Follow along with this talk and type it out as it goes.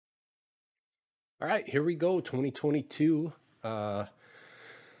All right, here we go. 2022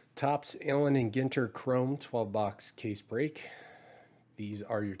 Topps Allen and Ginter Chrome 12 box case break. These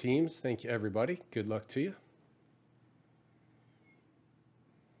are your teams. Thank you, everybody. Good luck to you.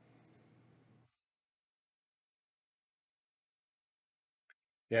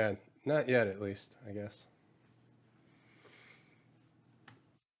 Yeah, not yet, at least, I guess.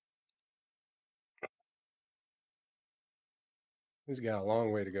 He's got a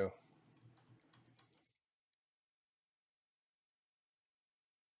long way to go.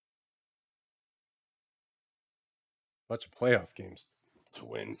 Bunch of playoff games to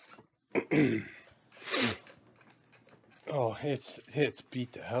win. Oh, it's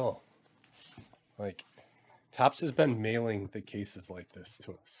beat to hell. Like, Topps has been mailing the cases like this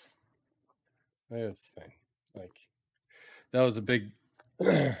to us. That's the thing. Like, that was a big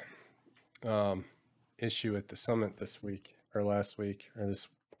issue at the summit this week, or last week, or this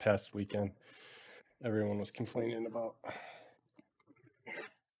past weekend. Everyone was complaining about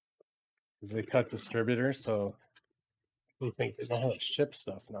because they cut distributors, so they think they know how to ship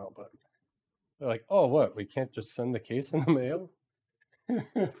stuff now. But they're like, "Oh, what? We can't just send the case in the mail?"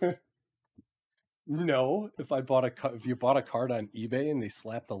 No, if you bought a card on eBay and they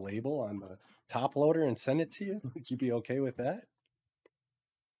slap the label on the top loader and send it to you, would you be okay with that?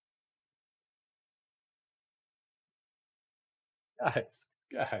 Guys,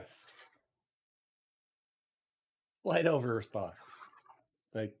 light over thought.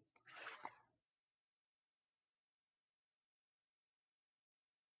 Like,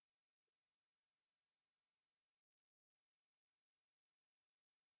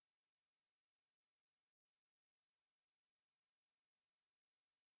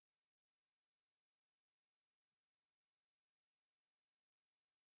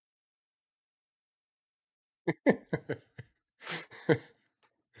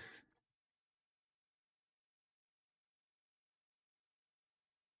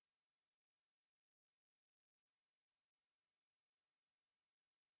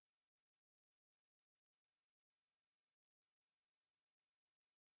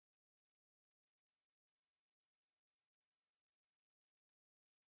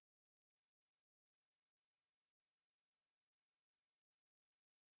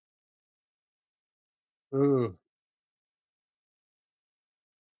 ooh,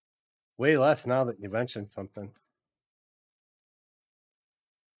 way less now that you mentioned something.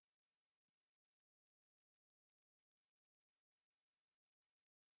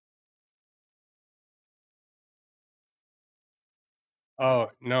 Oh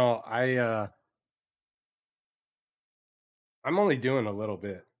no, I'm only doing a little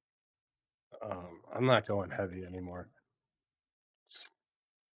bit. I'm not going heavy anymore. Just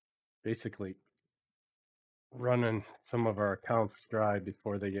basically running some of our accounts dry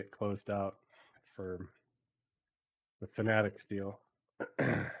before they get closed out for the Fanatics deal.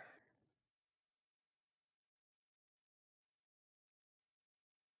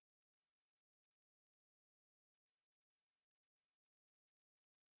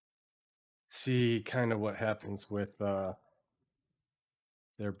 See kind of what happens with their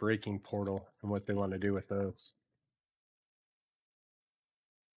breaking portal and what they want to do with those.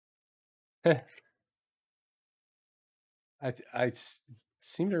 I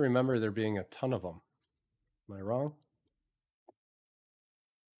seem to remember there being a ton of them. Am I wrong?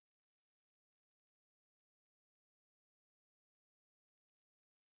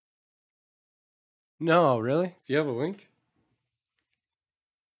 No, really? Do you have a link?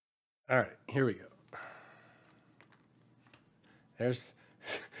 All right, here we go. There's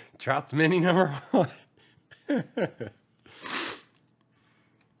dropped mini number one.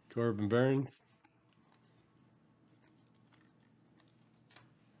 Corbin Burns.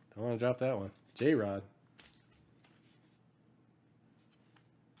 Don't want to drop that one. J-Rod.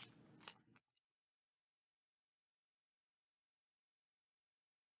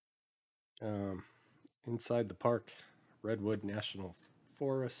 Inside the park, Redwood National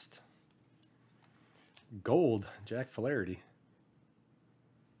Forest. Gold, Jack Flaherty.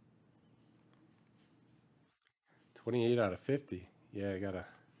 28 out of 50. Yeah, I gotta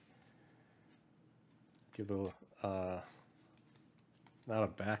give a not a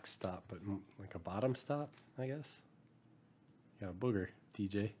backstop, but like a bottom stop, I guess. Yeah, booger,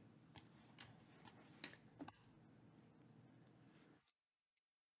 TJ.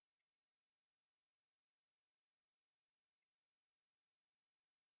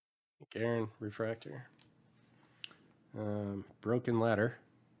 Aaron refractor. Broken ladder.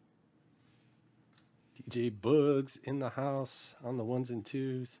 DJ Bugs in the house on the ones and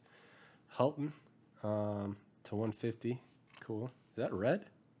twos. Helton to 150. Cool. Is that red?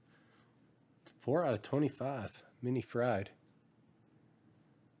 It's 4 out of 25. Mini fried.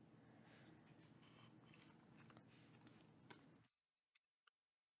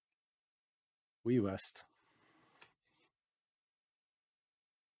 Wee West.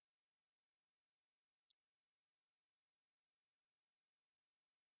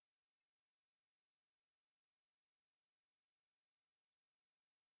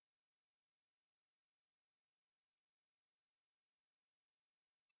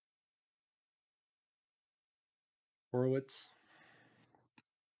 Horowitz.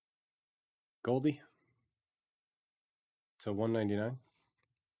 Goldie. To 199.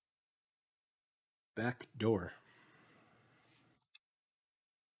 Back door.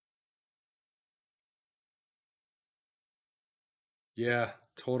 Yeah,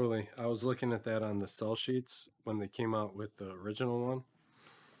 totally. I was looking at that on the sell sheets when they came out with the original one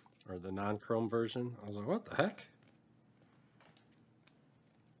or the non-chrome version. I was like, what the heck?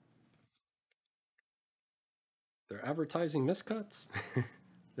 They're advertising miscuts?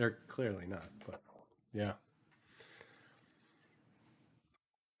 They're clearly not, but yeah.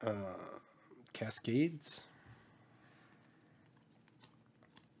 Cascades.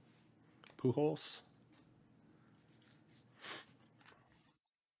 Pujols.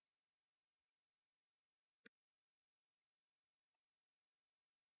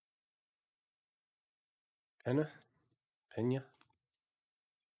 Pena. Pena.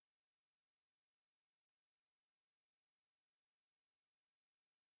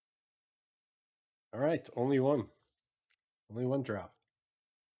 All right, only one. Only one drop.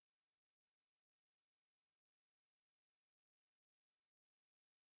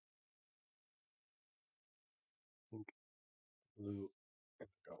 Pink, blue, and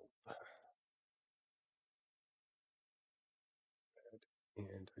gold.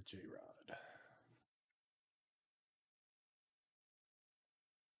 And a J Rod.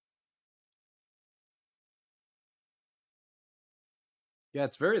 Yeah,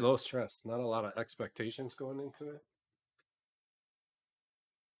 it's very low stress. Not a lot of expectations going into it.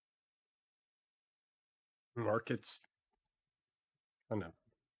 Markets kind of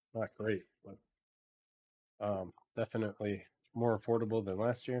not great, but definitely more affordable than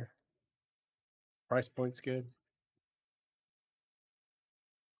last year. Price point's good.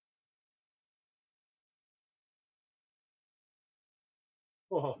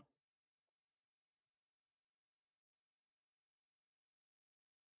 Oh,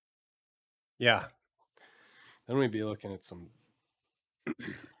 yeah. Then we'd be looking at some.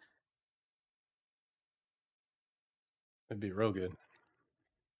 It'd be real good.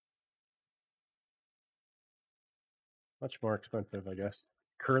 Much more expensive, I guess.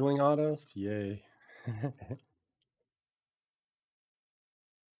 Curling autos, yay.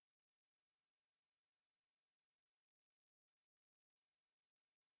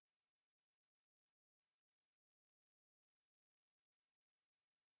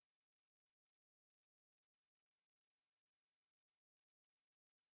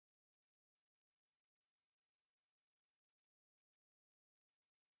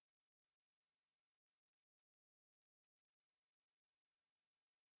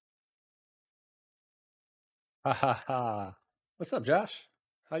 Ha ha ha. What's up, Josh?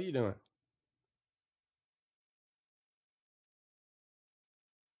 How you doing?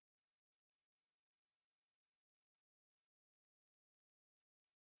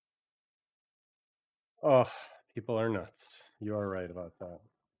 Oh, people are nuts. You are right about that.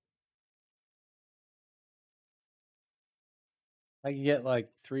 I could get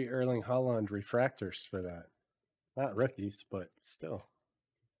like 3 Erling Holland refractors for that. Not rookies, but still.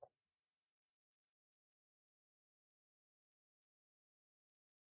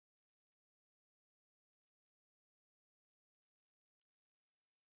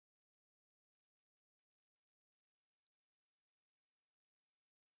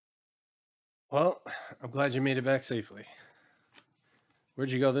 Well, I'm glad you made it back safely.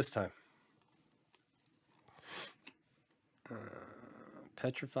 Where'd you go this time?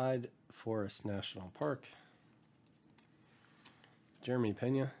 Petrified Forest National Park. Jeremy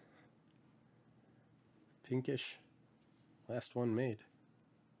Pena. Pinkish. Last one made.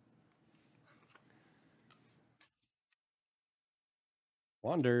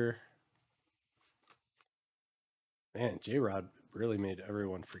 Wander. Man, J Rod really made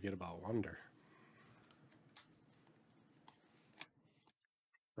everyone forget about Wander.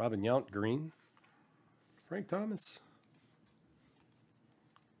 Robin Yount, green. Frank Thomas.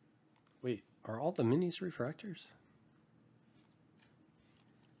 Wait, are all the minis refractors?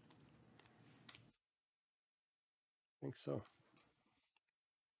 I think so.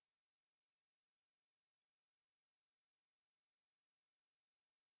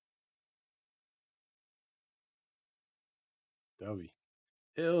 Dobby.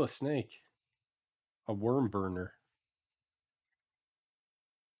 Ew, a snake. A worm burner.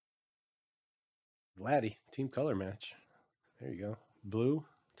 Vladdy, team color match. There you go. Blue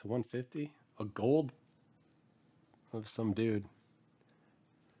to 150. A gold of some dude.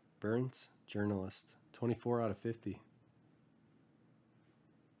 Burns, journalist. 24 out of 50.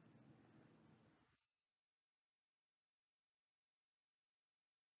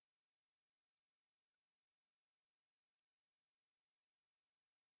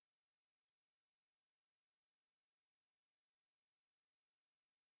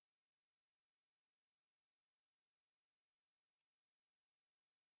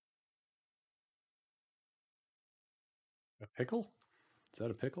 A pickle? Is that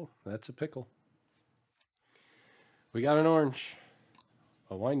a pickle? That's a pickle. We got an orange.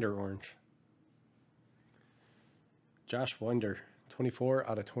 A Winder orange. Josh Winder. 24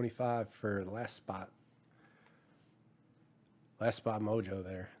 out of 25 for the last spot. Last spot mojo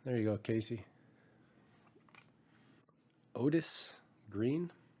there. There you go, Casey. Otis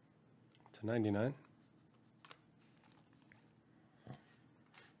Green to 99.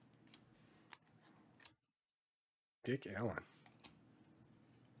 Dick Allen.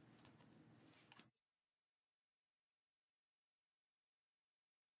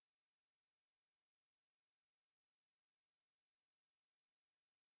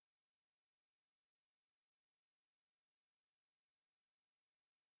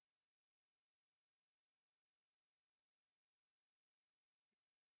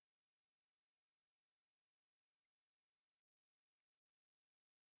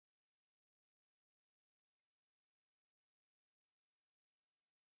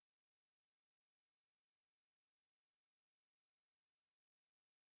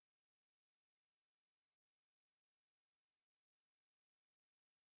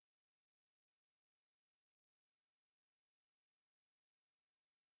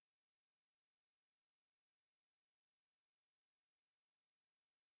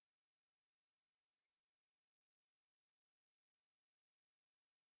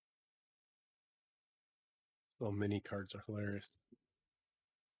 Little mini cards are hilarious.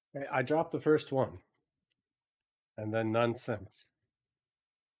 Hey, I dropped the first one, and then none since.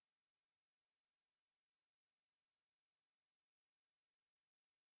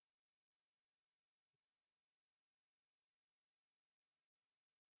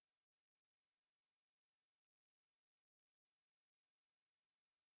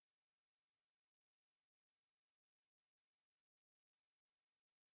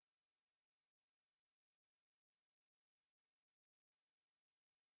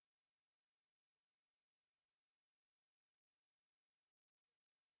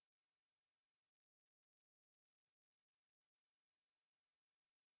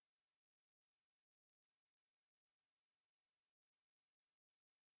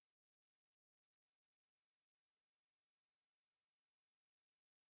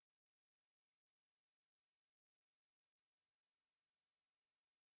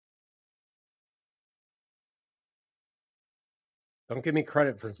 Don't give me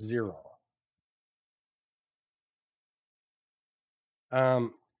credit for zero.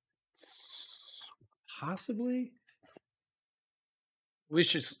 Um, possibly. We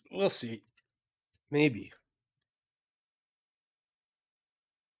should. We'll see. Maybe.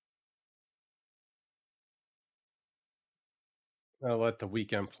 I'll let the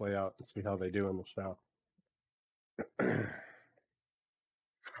weekend play out and see how they do in the shop.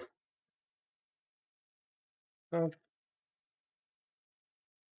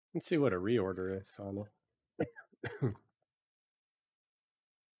 Let's see what a reorder is on it.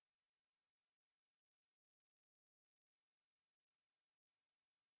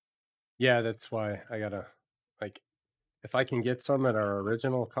 Yeah, that's why I gotta like. If I can get some at our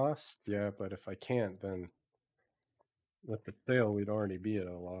original cost, yeah. But if I can't, then with the sale, we'd already be at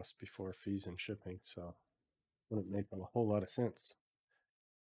a loss before fees and shipping. So wouldn't make a whole lot of sense.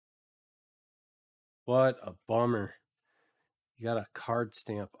 What a bummer. You got a card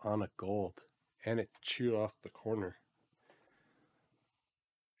stamp on a gold and it chewed off the corner.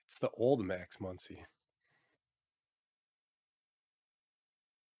 It's the old Max Muncy.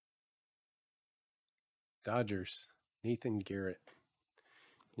 Dodgers. Nathan Garrett.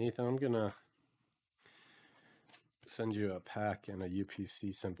 Nathan, I'm going to send you a pack and a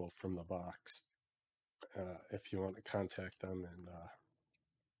UPC symbol from the box if you want to contact them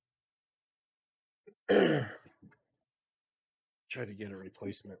and try to get a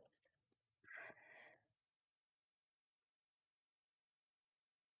replacement.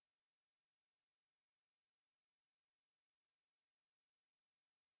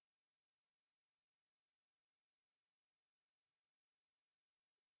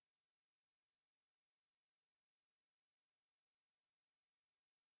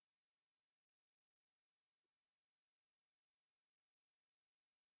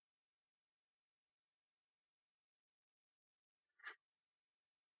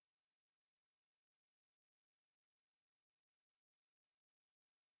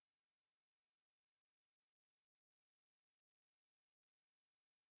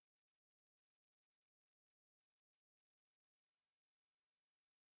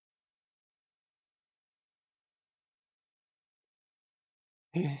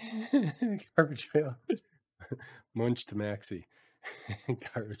 Garbage pail. Munched Maxi.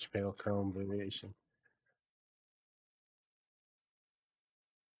 Garbage pail chrome variation.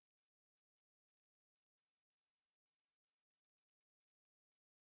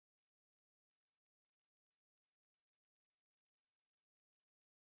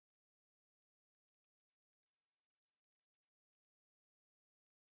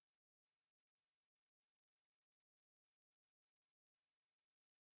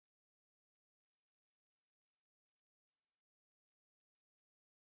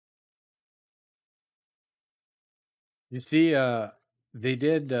 You see, they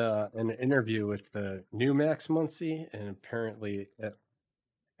did an interview with the new Max Muncy, and apparently it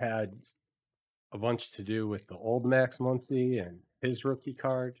had a bunch to do with the old Max Muncy and his rookie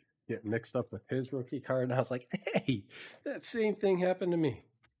card get mixed up with his rookie card. And I was like, hey, that same thing happened to me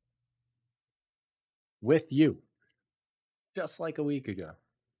with you just like a week ago.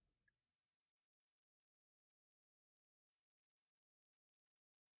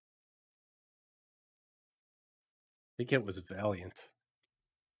 I think it was Valiant.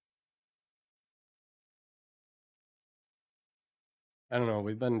 I don't know.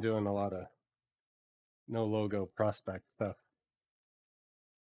 We've been doing a lot of no logo prospect stuff.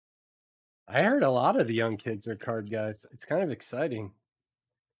 I heard a lot of the young kids are card guys. It's kind of exciting.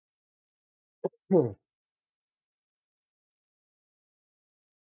 Hmm.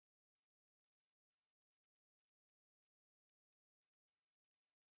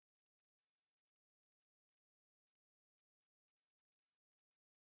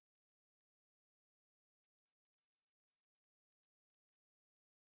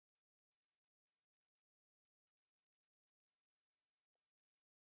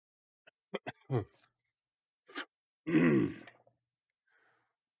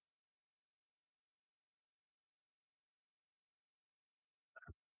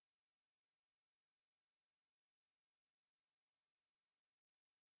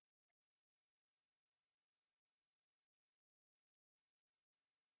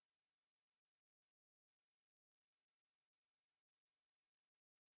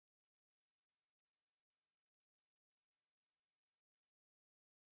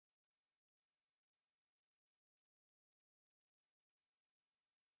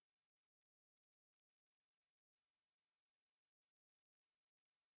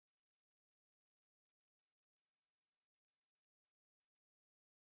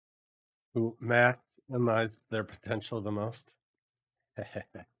 Who maximize their potential the most?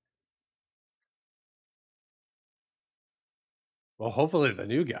 Well, hopefully the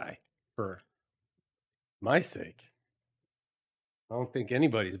new guy, for my sake. I don't think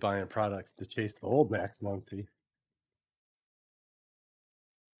anybody's buying products to chase the old Max Muncy.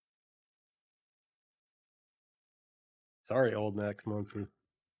 Sorry, old Max Muncy.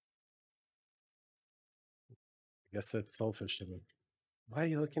 I guess that's selfish of me. Why are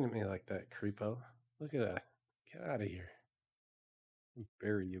you looking at me like that, creepo? Look at that. Get out of here. I'll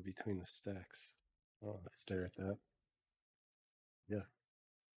bury you between the stacks. Oh, stare at that. Yeah.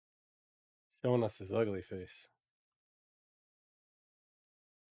 Showing us his ugly face.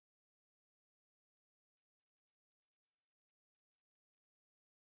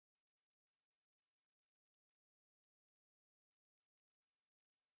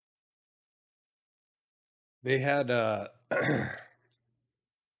 They had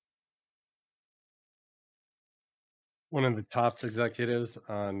one of the tops executives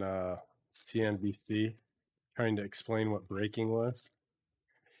on CNBC trying to explain what breaking was.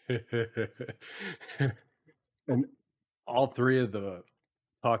 And all three of the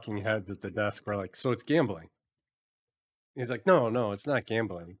talking heads at the desk were like, "So it's gambling." He's like, "No, no, it's not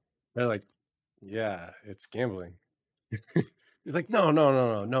gambling." They're like, "Yeah, it's gambling." He's like, "No, no,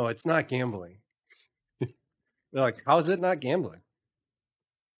 no, no, no, it's not gambling." They're like, "How is it not gambling?"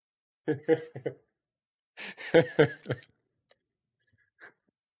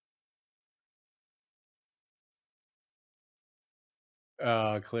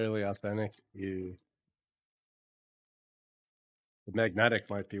 Clearly authentic. You, the magnetic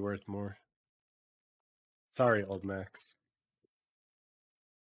might be worth more. Sorry, old Max.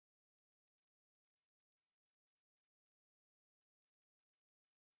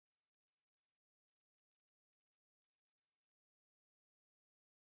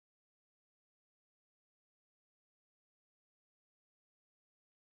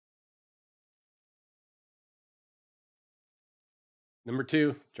 Number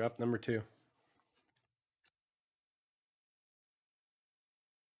two, drop number two.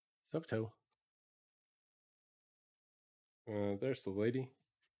 Subtoe. There's the lady.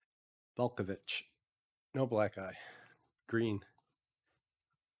 Belkovich. No black eye. Green.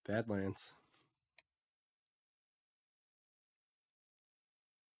 Badlands.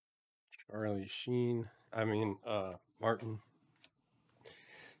 Charlie Sheen. Martin.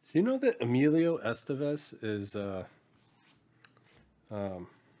 Do you know that Emilio Estevez is um,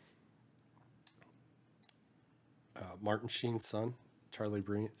 Martin Sheen's son? Charlie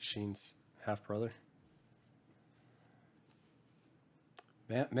Sheen's half brother?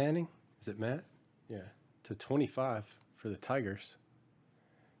 Matt Manning? Is it Matt? Yeah. To 25 for the Tigers.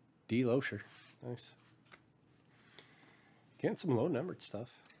 D. Loescher. Nice. Getting some low numbered stuff.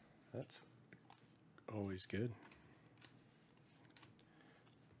 That's always good.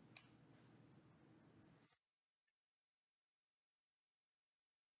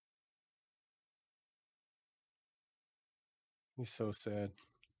 He's so sad.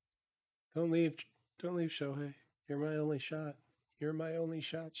 Don't leave. Don't leave, Shohei. You're my only shot. You're my only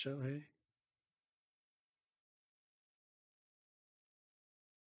shot, Shohei.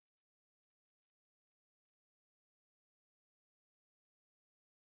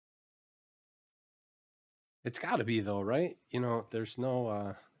 It's got to be though, right? There's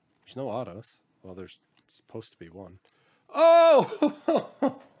no autos. Well, there's supposed to be one.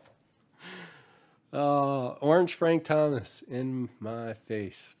 Oh, Orange Frank Thomas in my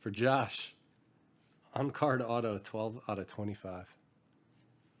face for Josh. On card auto, 12 out of 25.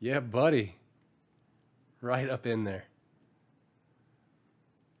 Yeah, buddy. Right up in there.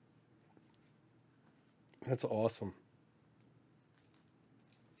 That's awesome.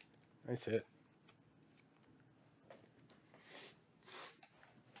 Nice hit.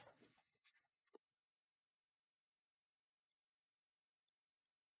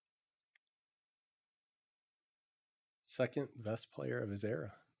 Second best player of his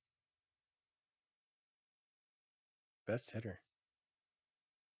era. Best hitter.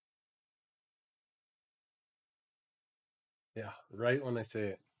 Yeah, right when I say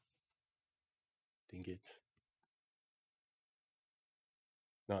it. Ding it.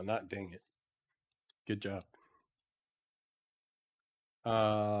 No, not ding it. Good job.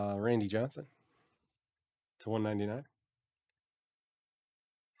 Randy Johnson to 199.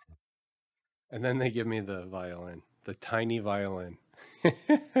 And then they give me the violin, the tiny violin.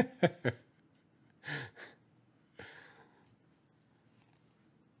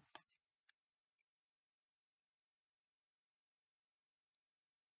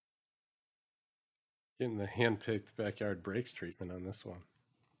 Getting the hand-picked backyard breaks treatment on this one.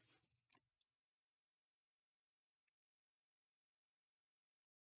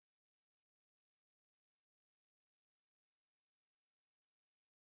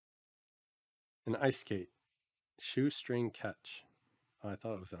 An ice skate. Shoestring catch. Oh, I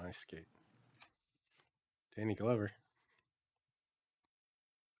thought it was an ice skate. Danny Glover.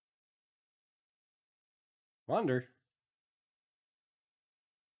 Wander.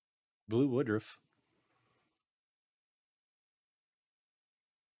 Blue Woodruff.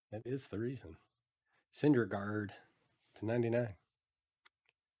 That is the reason. Syndergaard to 99.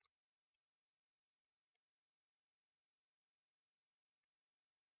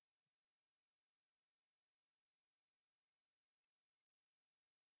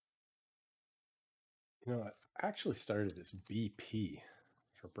 You know, I actually started as BP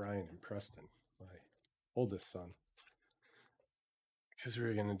for Brian and Preston, my oldest son, because we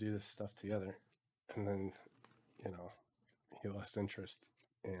were going to do this stuff together. And then, you know, he lost interest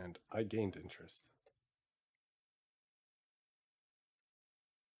and I gained interest.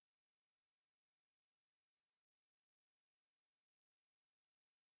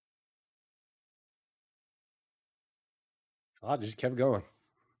 So I just kept going.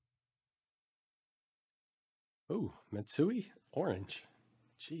 Ooh, Matsui orange.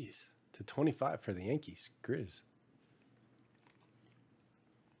 Jeez. To 25 for the Yankees. Grizz.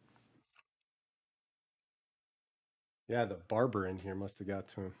 Yeah, the barber in here must have got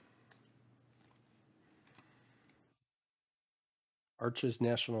to him. Arches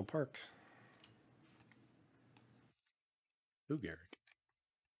National Park. Lou Gehrig.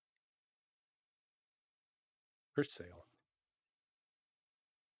 For sale.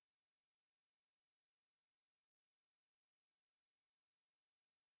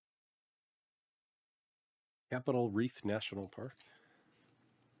 Capitol Reef National Park.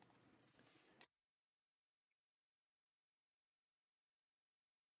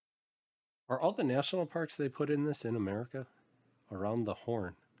 Are all the national parks they put in this in America? Around the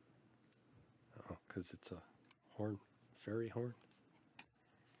Horn. Oh, because it's a horn, fairy horn.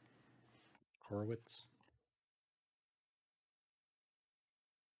 Horowitz.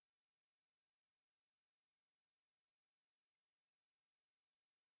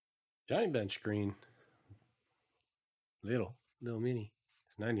 Giant bench green. Little mini.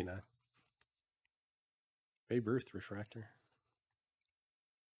 99. Babe Ruth refractor.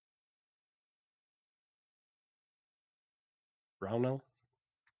 Brownell.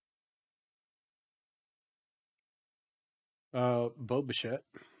 Bo Bichette.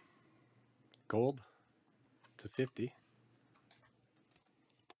 Gold to 50.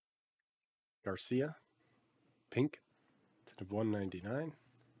 Garcia. Pink to 199.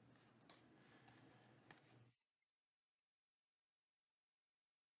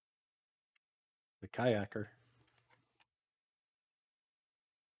 The Kayaker.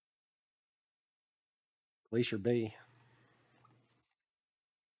 Glacier Bay.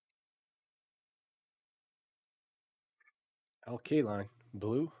 LK line.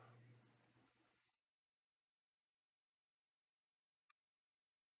 Blue.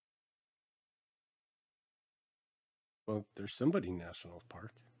 Well, there's somebody National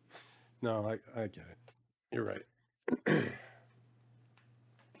Park. No, I get it. You're right.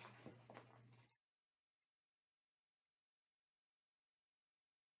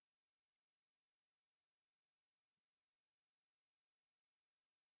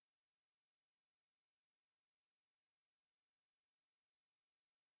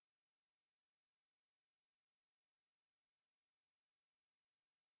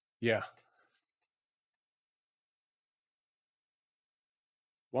 Yeah.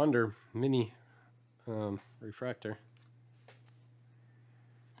 Wander mini refractor.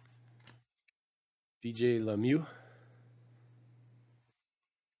 DJ Lemieux.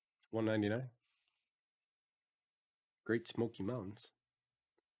 199. Great Smoky Mountains.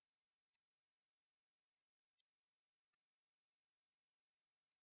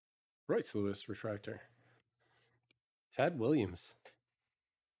 Royce Lewis refractor. Tad Williams.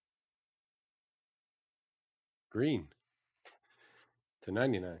 Green to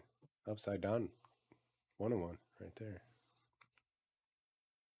 99. Upside down. 101 right there.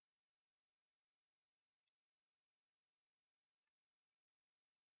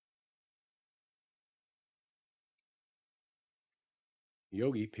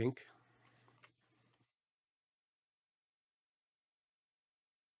 Yogi Pink.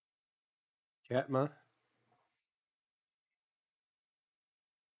 Katma.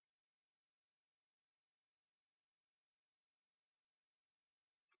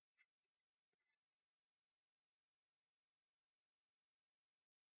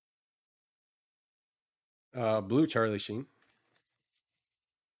 Blue Charlie Sheen.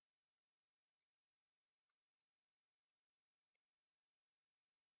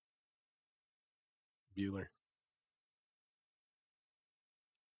 Bueller.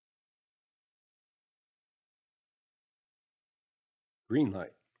 Green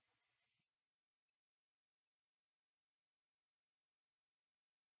Light.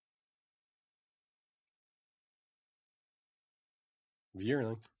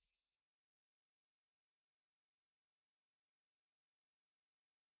 Vierling.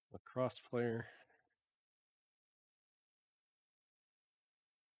 Lacrosse player.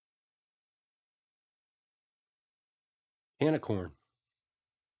 Anacorn.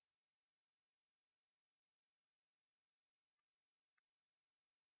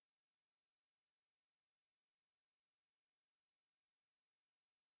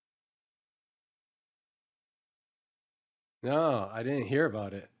 No, I didn't hear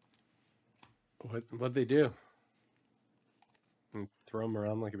about it. What'd they do? Throw him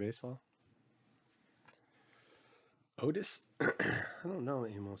around like a baseball? Otis? I don't know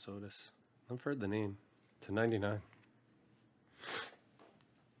Amos Otis. I've heard the name. To 99.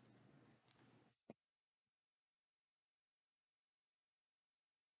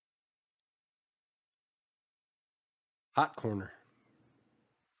 Hot Corner.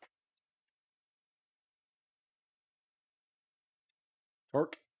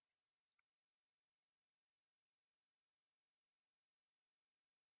 Torque.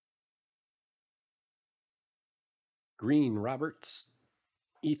 Green Roberts.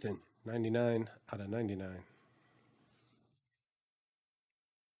 Ethan. 99 out of 99.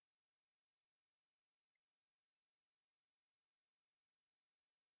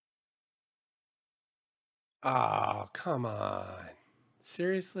 Oh, come on.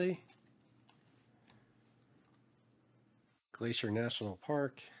 Seriously? Glacier National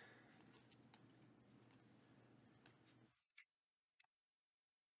Park.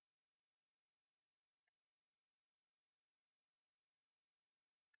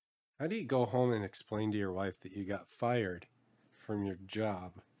 How do you go home and explain to your wife that you got fired from your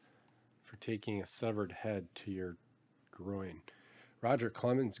job for taking a severed head to your groin? Roger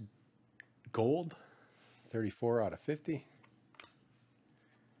Clemens Gold, 34 out of 50.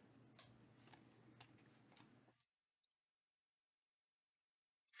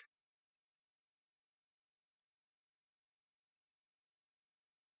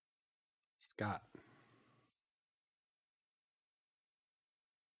 Scott.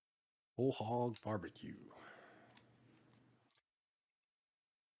 Whole hog barbecue.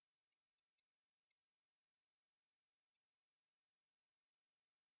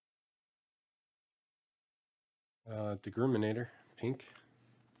 Degruminator, pink.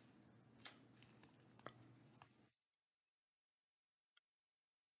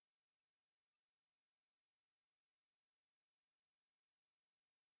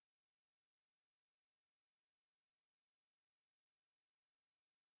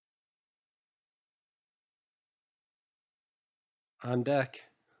 On deck.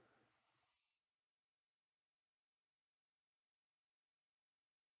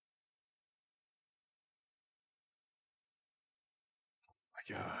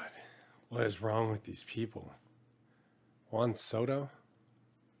 My God, what is wrong with these people? Juan Soto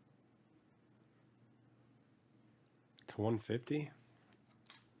to 150.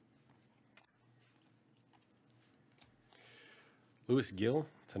 Lewis Gill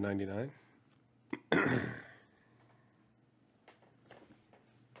to 99.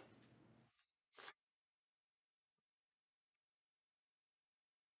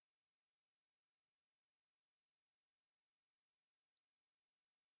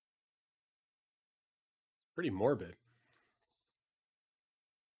 Pretty morbid.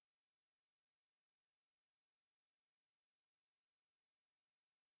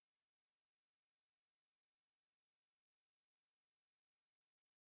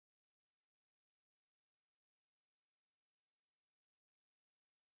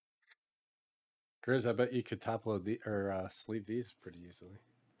 Grizz, I bet you could top load the or sleeve these pretty easily.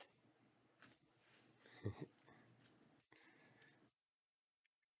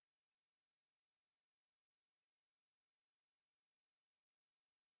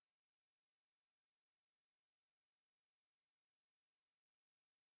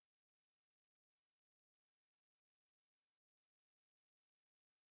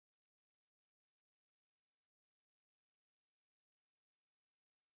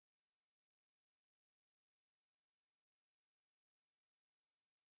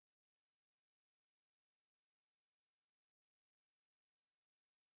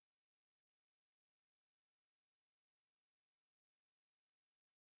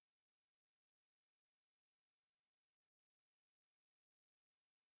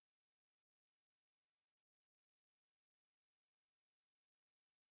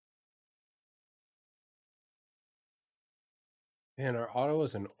 Man, our auto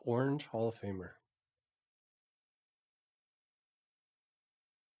is an orange Hall of Famer.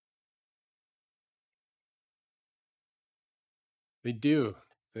 They do.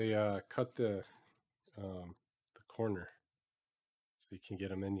 They cut the corner so you can get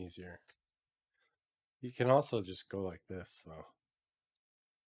them in easier. You can also just go like this though,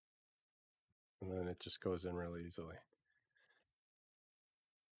 and then it just goes in really easily.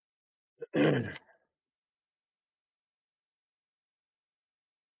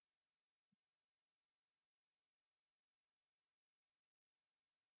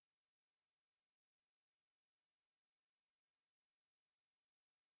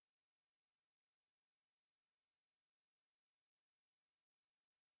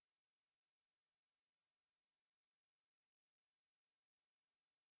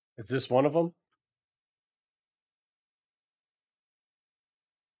 Is this one of them?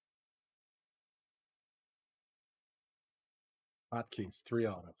 Hotkeys, 3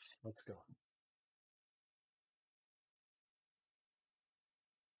 autos. Let's go.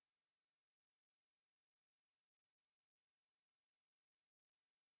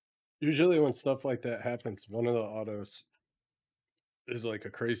 Usually, when stuff like that happens, one of the autos is like a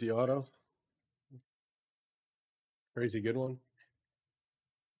crazy auto, crazy good one,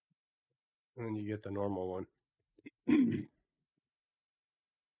 and then you get the normal one.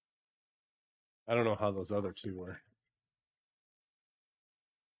 I don't know how those other two were.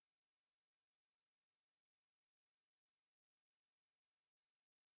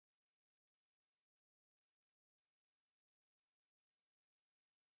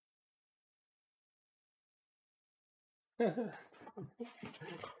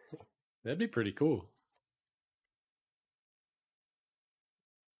 That'd be pretty cool.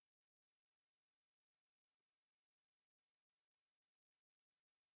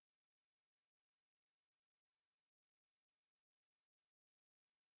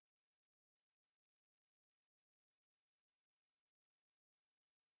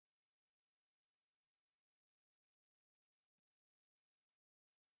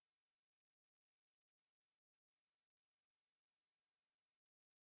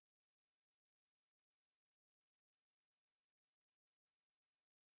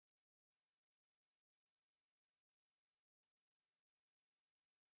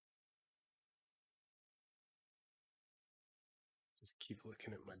 Just keep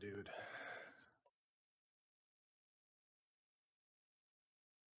looking at my dude.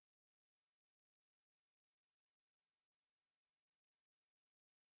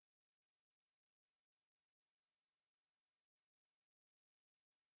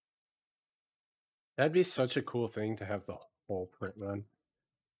 That'd be such a cool thing to have the whole print run.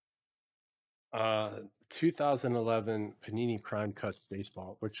 2011 Panini Prime Cuts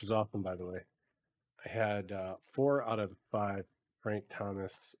baseball, which was awesome, by the way. I had 4 out of 5 Frank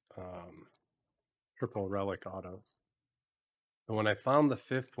Thomas triple relic autos. And when I found the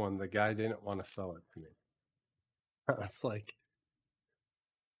fifth one, the guy didn't want to sell it to me. I was like,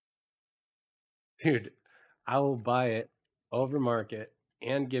 dude, I will buy it over market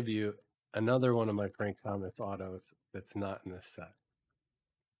and give you another one of my Frank Thomas autos that's not in this set.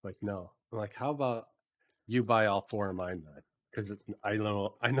 Like, no. I'm like, how about you buy all 4 of mine then? Because I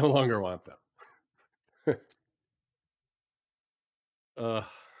no longer want them.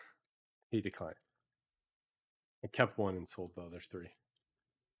 He declined. I kept one and sold the other 3.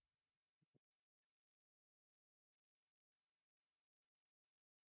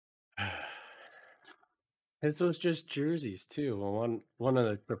 His was just jerseys too. Well, one of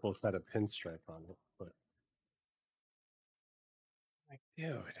the triples had a pinstripe on it, but like,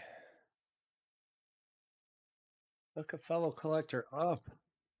 dude, look a fellow collector up.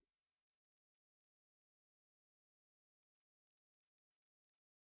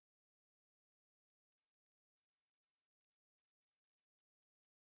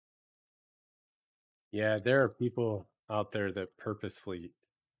 Yeah, there are people out there that purposely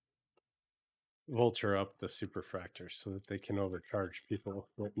vulture up the superfractors so that they can overcharge people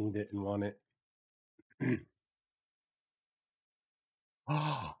that need it and want it.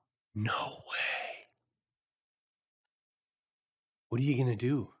 Oh, no way. What are you going to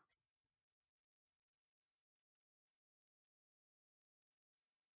do?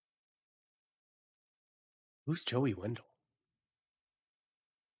 Who's Joey Wendell?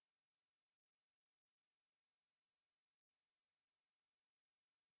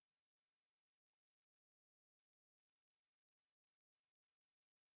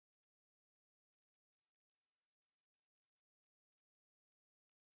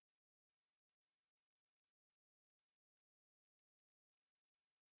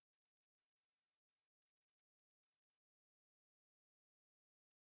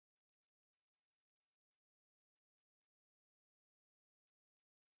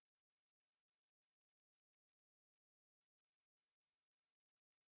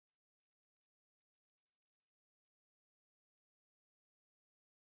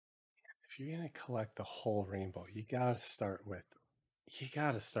 If you're going to collect the whole rainbow, you got to start with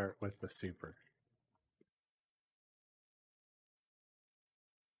the super.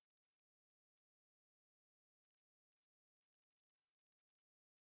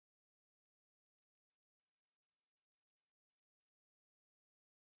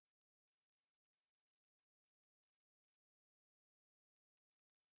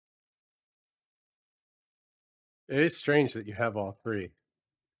 It is strange that you have all 3.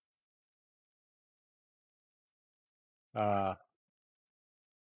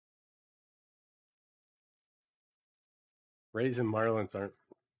 Rays and Marlins aren't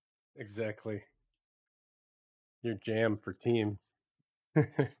exactly your jam for teams,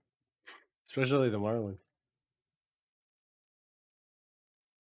 especially the Marlins.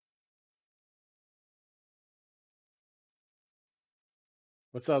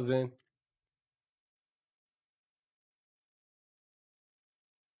 What's up, Zin?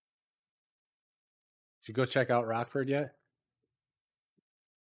 Did you go check out Rockford yet?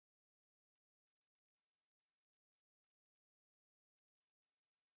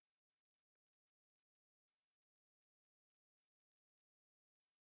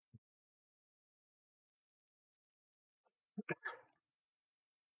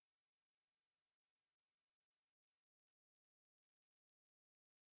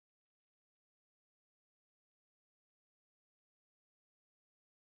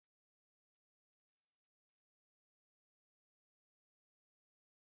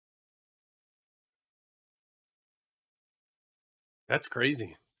 That's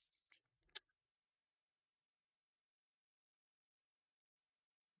crazy.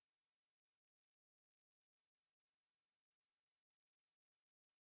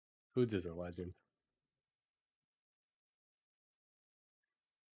 Foods is a legend.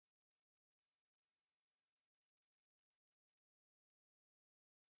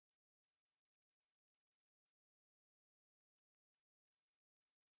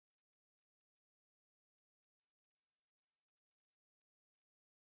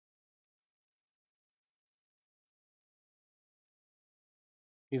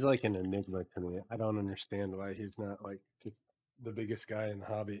 He's like an enigma to me. I don't understand why he's not like just the biggest guy in the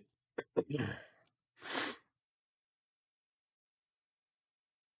hobby.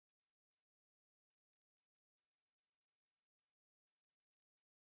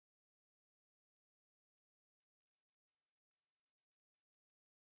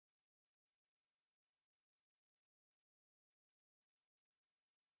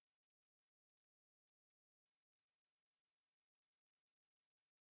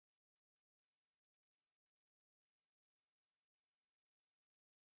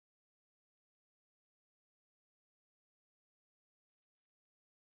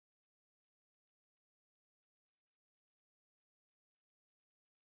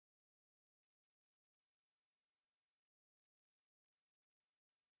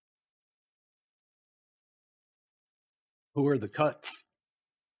 Who are the cuts?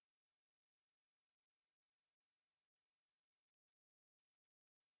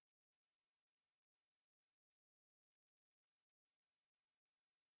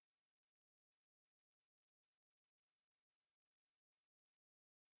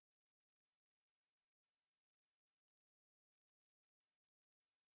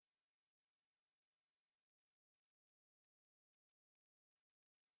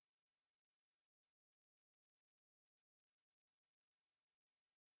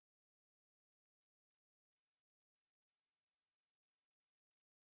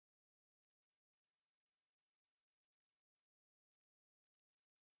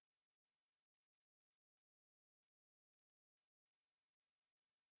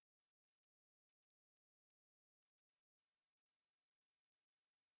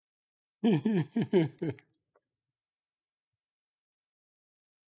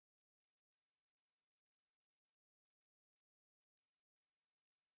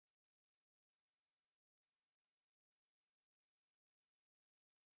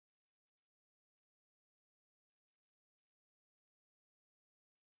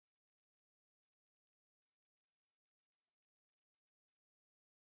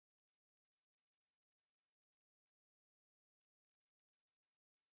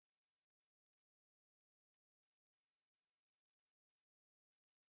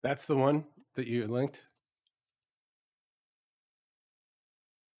 That's the one that you linked?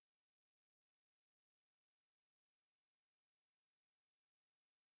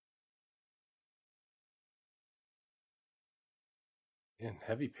 In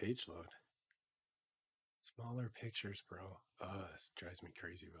heavy page load. Smaller pictures, bro. This drives me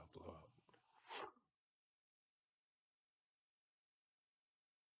crazy about blowout.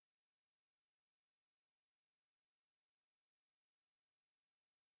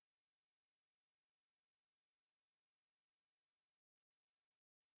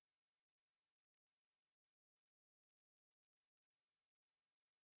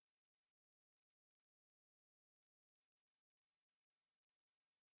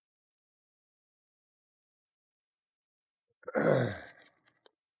 I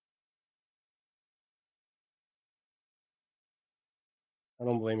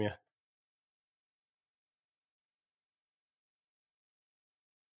don't blame you.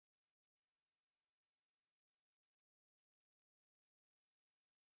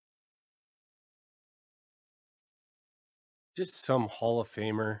 Just some Hall of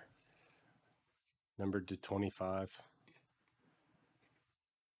Famer numbered to 25.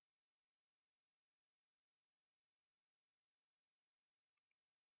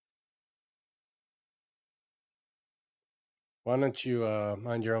 Why don't you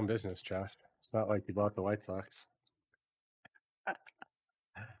mind your own business, Josh? It's not like you bought the White Sox.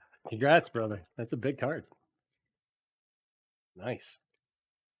 Congrats, brother. That's a big card. Nice.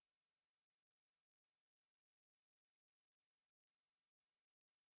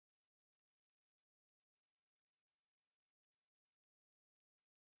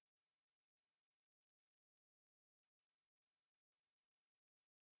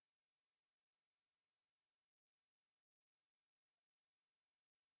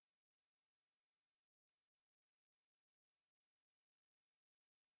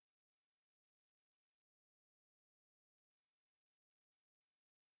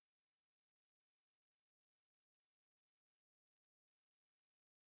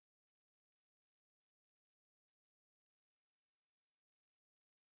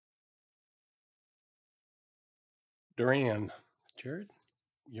 Duran. Jared?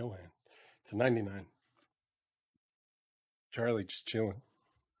 Johan. It's a 99. Charlie just chilling.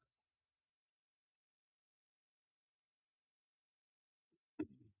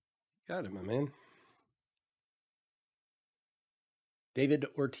 Got it, my man. David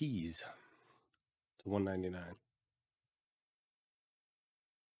Ortiz. It's a 199.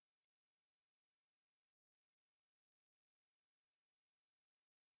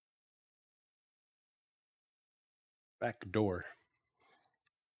 Back door.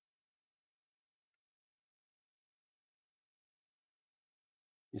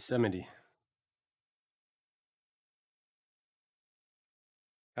 Yosemite.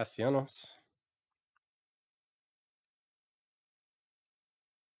 Castellanos.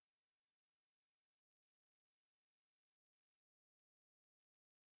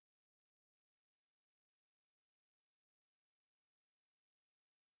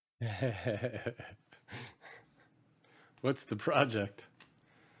 What's the project?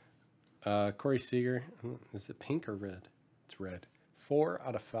 Corey Seager. Is it pink or red? It's red. 4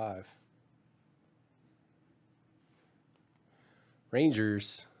 out of 5.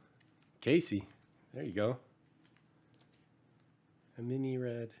 Rangers. Casey. There you go. A mini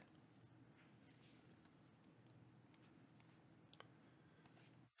red.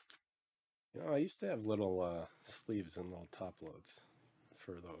 You know, I used to have little sleeves and little top loads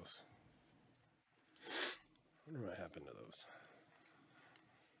for those. I wonder what happened to those.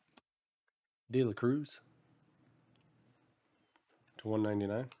 De La Cruz to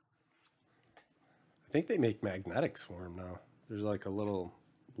 199. I think they make magnetics for them now. There's like a little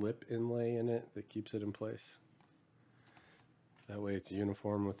lip inlay in it that keeps it in place. That way it's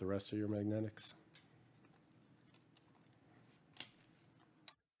uniform with the rest of your magnetics.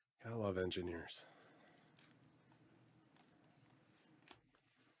 I love engineers.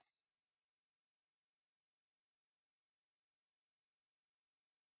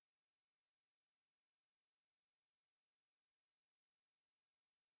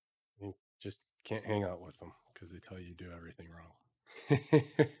 You just can't hang out with them because they tell you do everything wrong.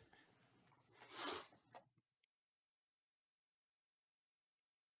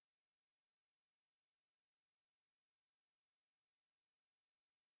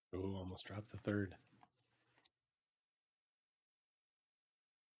 Oh, almost dropped the third.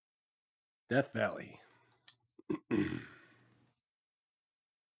 Death Valley.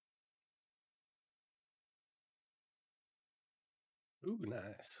 Ooh,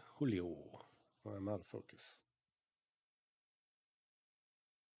 nice. Julio. Oh, I'm out of focus.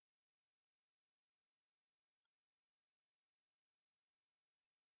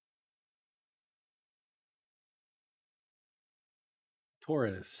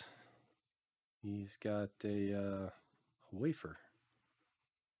 Torres. He's got a wafer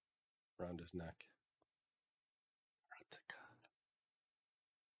around his neck.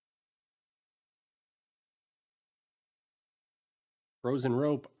 Frozen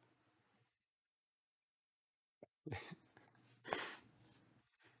rope.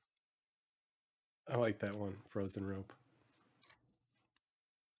 I like that one. Frozen rope.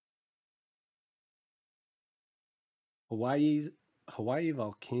 Hawaii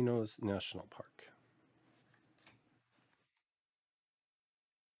Volcanoes National Park.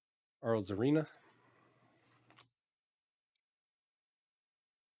 Arles Arena.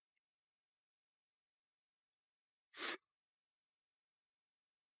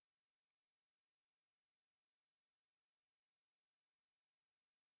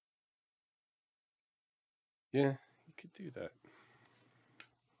 Yeah, you could do that.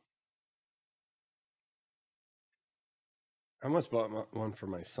 I almost bought one for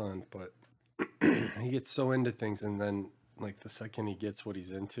my son, but he gets so into things, and then like the second he gets what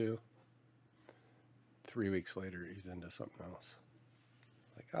he's into, 3 weeks later he's into something else.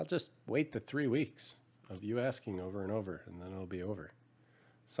 Like, I'll just wait the 3 weeks of you asking over and over, and then it'll be over.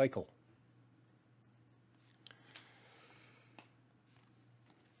 Cycle.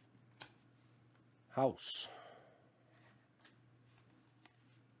 House.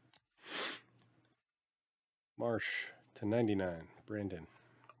 Marsh to 99. Brandon.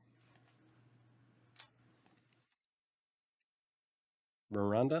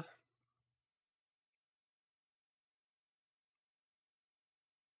 Miranda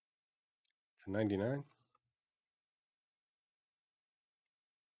to 99.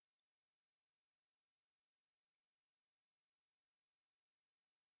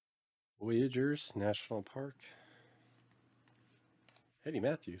 Voyagers National Park. Eddie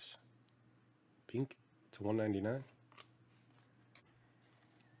Matthews. Pink to 199.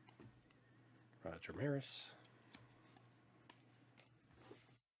 Roger Maris.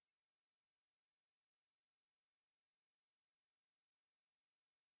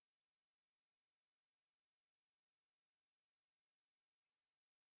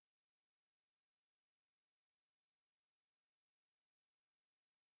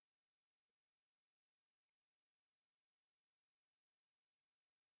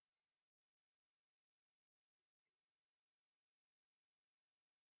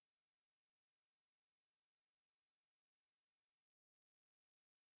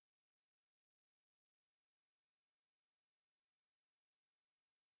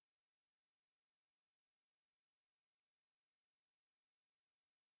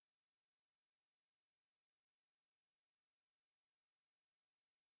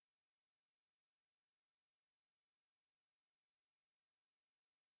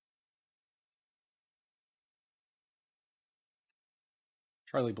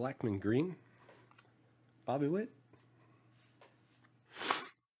 Charlie Blackman green. Bobby Witt.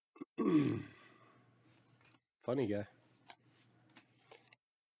 Funny guy.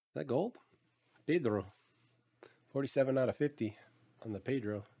 Is that gold? Pedro. 47 out of 50 on the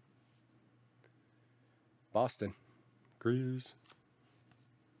Pedro. Boston. Cruz.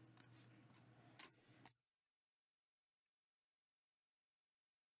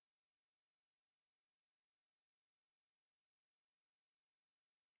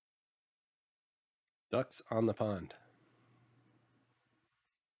 Ducks on the pond.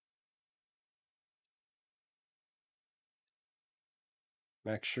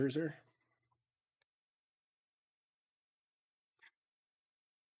 Max Scherzer.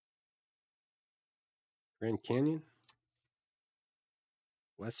 Grand Canyon.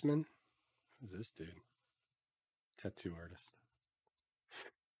 Westman. Who's this dude? Tattoo artist.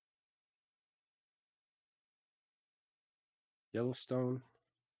 Yellowstone.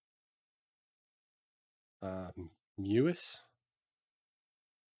 Mewis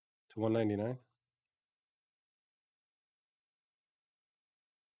to 199.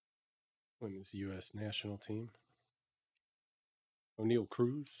 Women's U.S. national team. O'Neill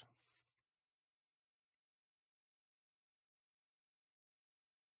Cruz.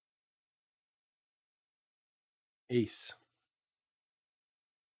 Ace.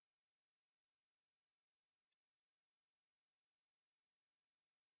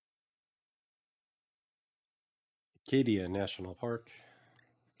 Acadia National Park.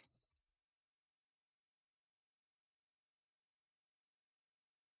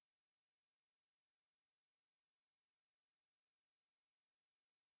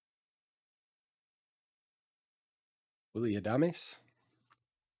 Willie Adames.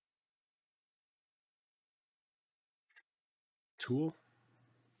 Tool.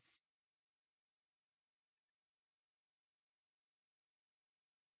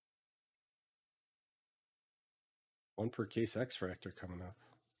 One per case X Fractor coming up.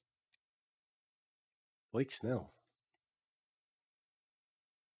 Blake Snell.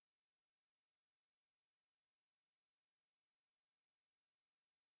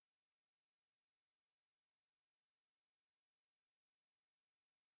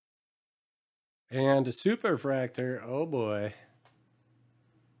 And a super fractor. Oh boy.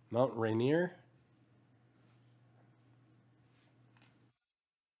 Mount Rainier.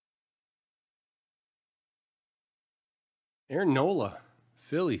 Aaron Nola.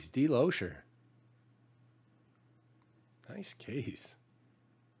 Phillies. D. Loescher. Nice case.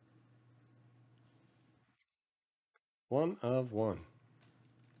 1 of 1.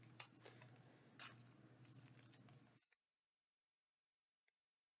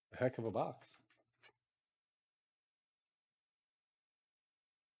 A heck of a box.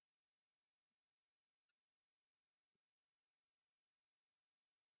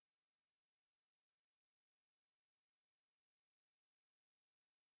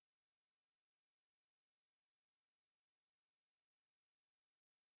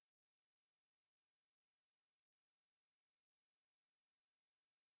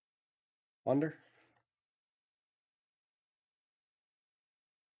 Wonder.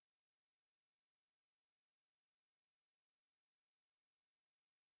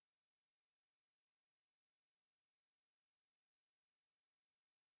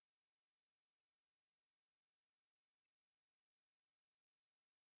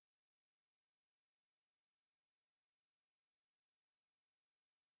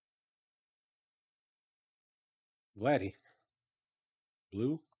 Vladdy.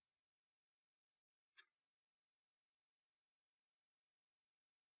 Blue.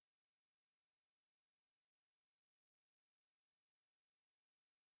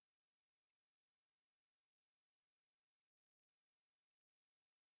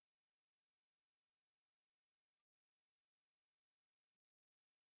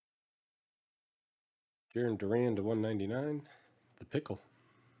 Jaron Duran to 199. The pickle.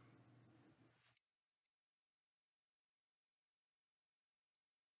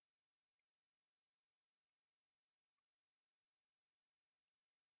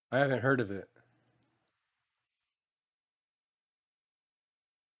 I haven't heard of it.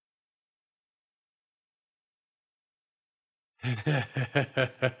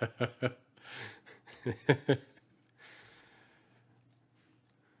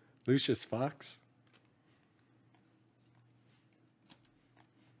 Lucius Fox.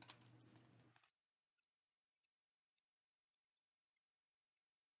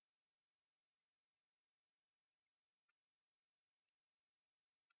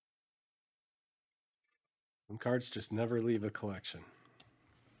 Some cards just never leave a collection.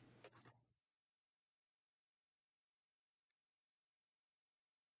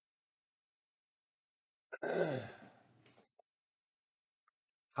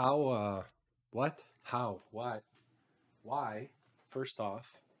 How, what? How? Why? Why? First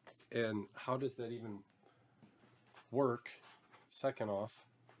off. And how does that even work? Second off,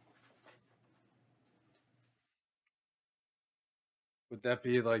 would that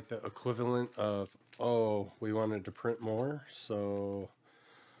be like the equivalent of, oh, we wanted to print more, so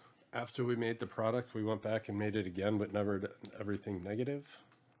after we made the product, we went back and made it again, but never everything negative?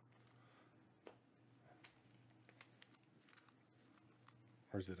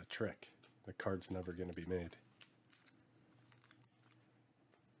 Or is it a trick? The card's never going to be made.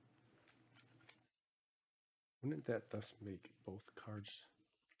 Wouldn't that thus make both cards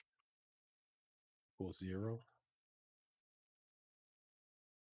equal 0?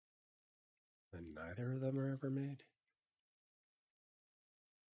 And neither of them are ever made?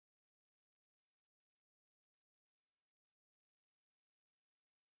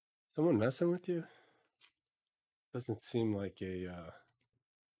 Someone messing with you? Doesn't seem like a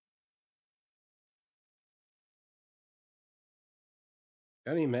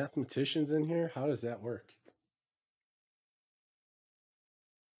got any mathematicians in here? How does that work?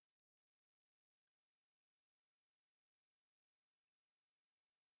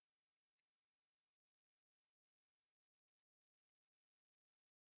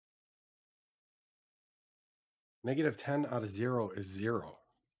 Negative 10 out of 0 is 0.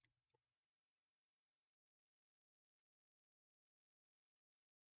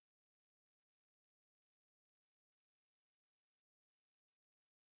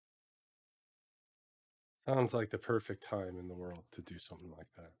 Sounds like the perfect time in the world to do something like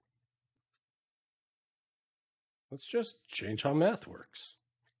that. Let's just change how math works.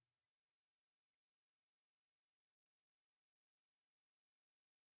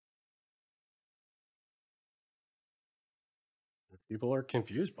 If people are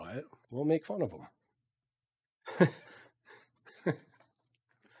confused by it, we'll make fun of them.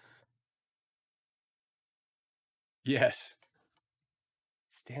 Yes.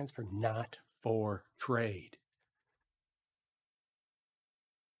 It stands for not for trade.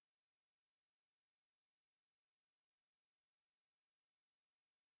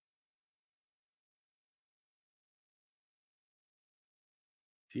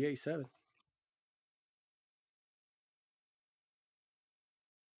 TA7.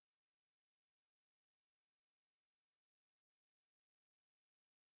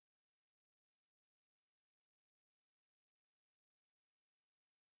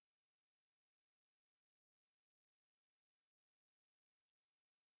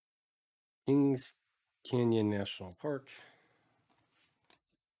 Kings Canyon National Park.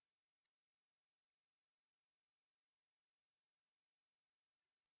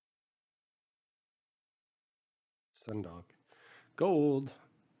 Sundog. Gold.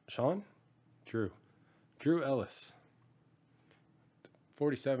 Sean? Drew. Drew Ellis.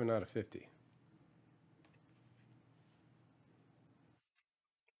 47 out of 50.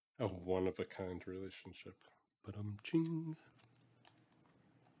 A one of a kind relationship. But ching.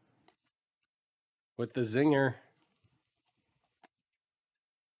 With the zinger.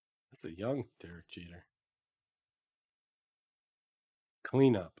 That's a young Derek Jeter.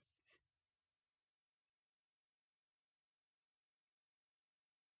 Cleanup.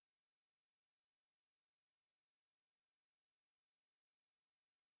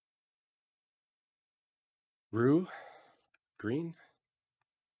 Rue. Green.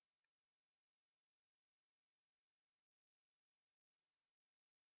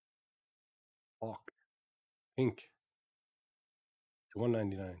 Hawk. Pink.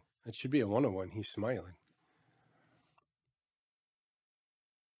 199. That should be a 101. He's smiling.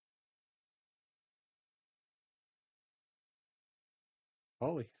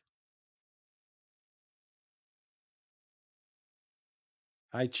 Holly.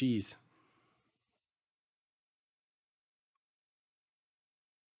 High cheese.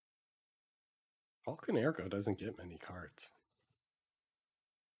 Falcon Ergo doesn't get many cards.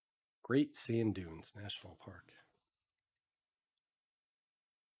 Great Sand Dunes National Park.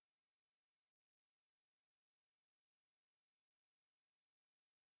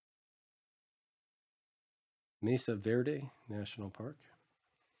 Mesa Verde National Park.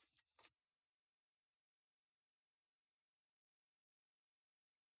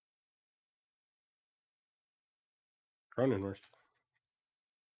 Cronenworth.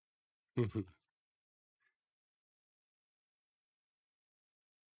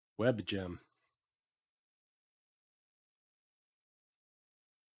 Web Gem.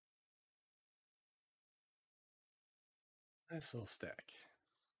 Nice little stack.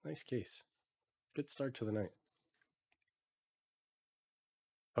 Nice case. Good start to the night.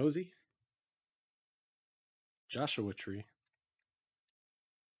 Posey. Joshua Tree.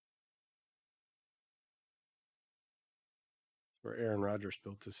 Where Aaron Rodgers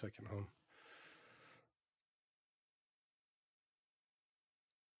built his second home.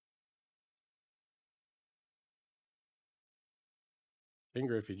 Ken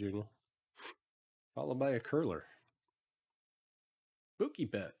Griffey Jr. Followed by a curler. Bookie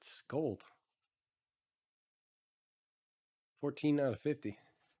Betts, gold. 14 out of 50. In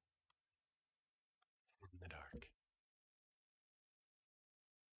the dark.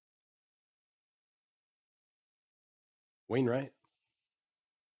 Wainwright.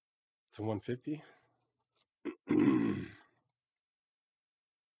 It's a 150.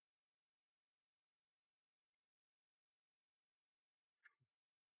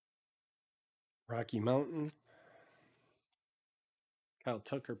 Rocky Mountain. Kyle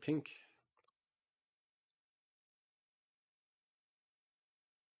Tucker, pink.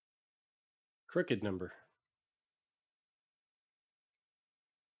 Crooked number.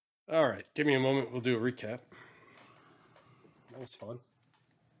 All right, give me a moment. We'll do a recap. That was fun.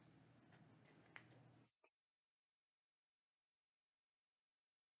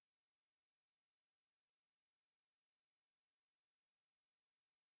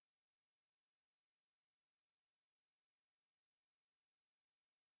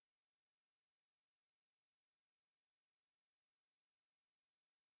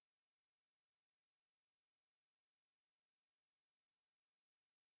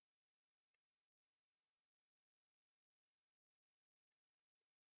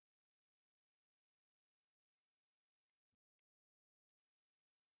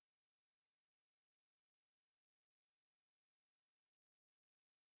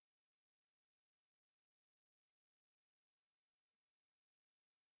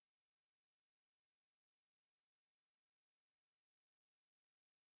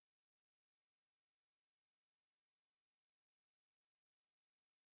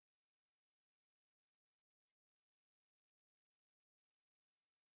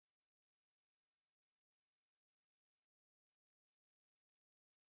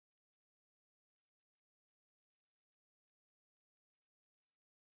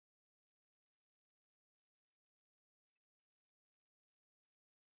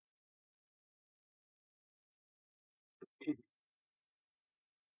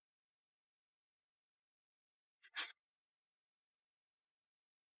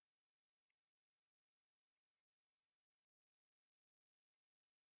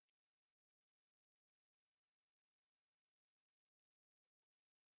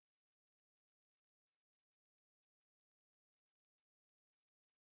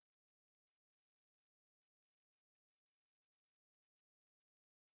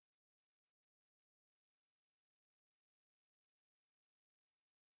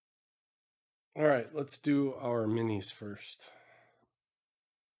 All right, let's do our minis first.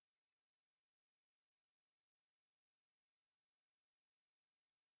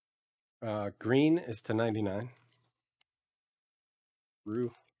 Green is to 99.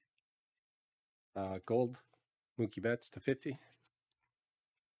 Rue. Gold. Mookie Betts to 50.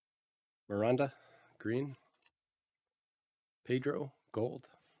 Miranda, green. Pedro, gold.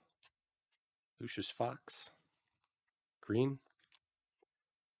 Lucius Fox, green.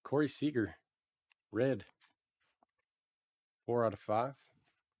 Corey Seager, red. 4 out of 5.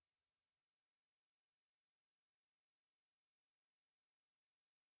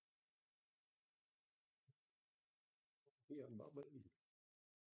 Yeah,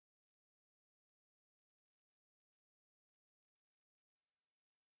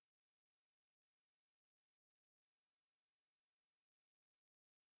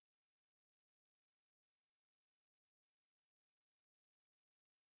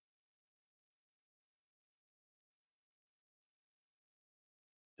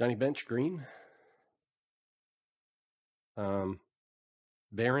 Johnny Bench, green.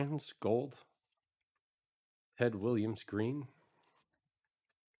 Barons, gold. Ted Williams, green.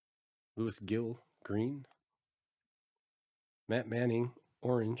 Lewis Gill, green. Matt Manning,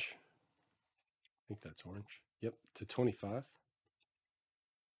 orange. I think that's orange. Yep, to 25.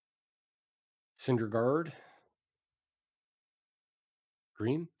 Syndergaard,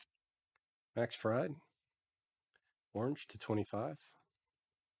 green. Max Fried, orange to 25.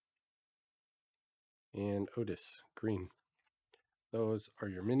 And Otis, green. Those are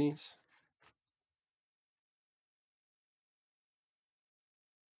your minis.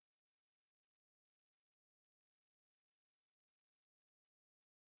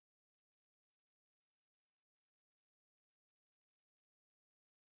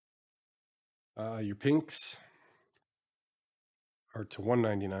 Your pinks are to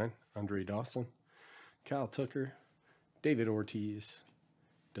 199. Andre Dawson. Kyle Tucker, David Ortiz,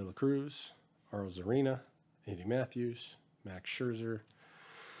 De La Cruz, Arozarena, Andy Matthews, Max Scherzer,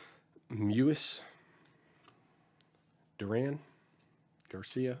 Mewis, Duran,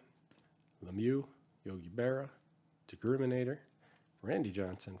 Garcia, Lemieux, Yogi Berra, DeGruminator, Randy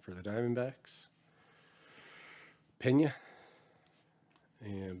Johnson for the Diamondbacks, Pena,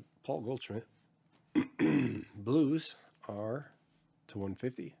 and Paul Goldschmidt. Blues are to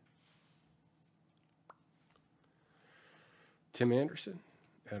 150. Tim Anderson,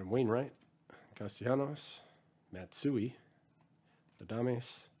 Adam Wainwright, Castellanos, Matsui,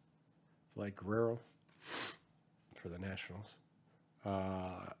 Adames, Vlad Guerrero for the Nationals,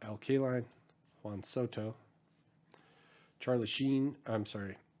 Al Kaline, Juan Soto, Charlie Sheen,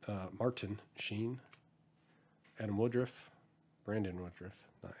 Martin Sheen, Adam Woodruff, Brandon Woodruff,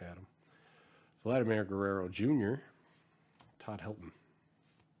 not Adam, Vladimir Guerrero Jr., Todd Helton.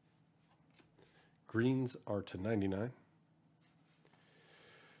 Greens are to 99.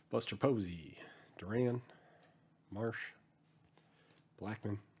 Buster Posey, Duran, Marsh,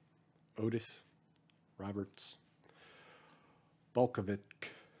 Blackman, Otis, Roberts, Balkovic,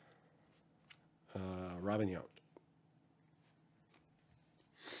 Robin Yount.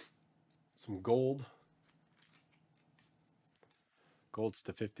 Some gold. Gold's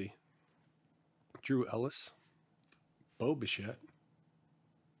to 50. Drew Ellis, Bo Bichette,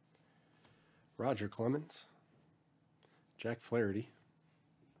 Roger Clemens, Jack Flaherty.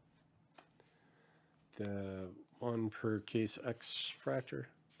 The 1 per case X Fractor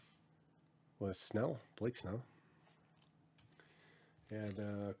was Snell, Blake Snell. Had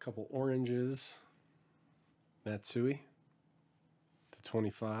a couple oranges, Matsui to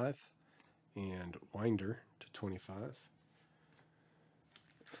 25, and Winder to 25.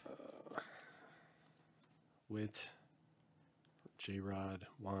 With J-Rod,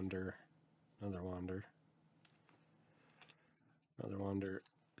 Wander, another Wander,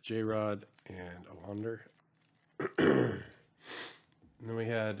 J-Rod, and a Wander. And then we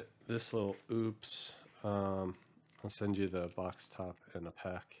had this little oops. I'll send you the box top and a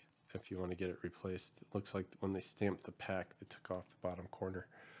pack if you want to get it replaced. It looks like when they stamped the pack, they took off the bottom corner.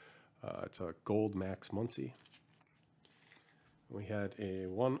 It's a gold Max Muncy. We had a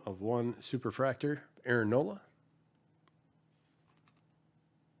 1/1 Superfractor, Aaron Nola.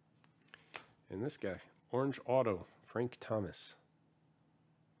 And this guy, Orange Auto, Frank Thomas.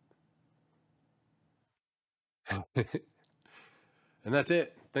 And that's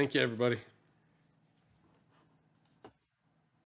it. Thank you, everybody.